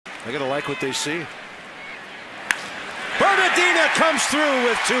They're going to like what they see. Bernadina comes through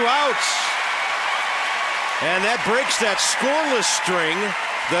with 2 outs. And that breaks that scoreless string.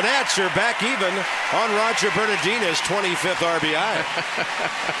 The Nats are back even on Roger Bernadina's 25th RBI.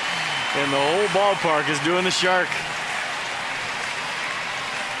 And the whole ballpark is doing the shark.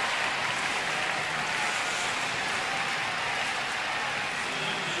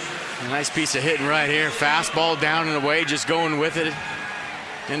 A nice piece of hitting right here. Fastball down and away, just going with it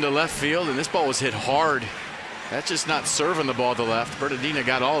into left field. And this ball was hit hard. That's just not serving the ball to left. Bernadina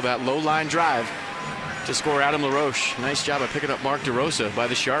got all of that low line drive to score Adam LaRoche. Nice job of picking up Mark DeRosa by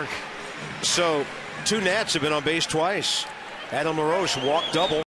the Shark. So 2 Nats have been on base twice. Adam LaRoche walked double.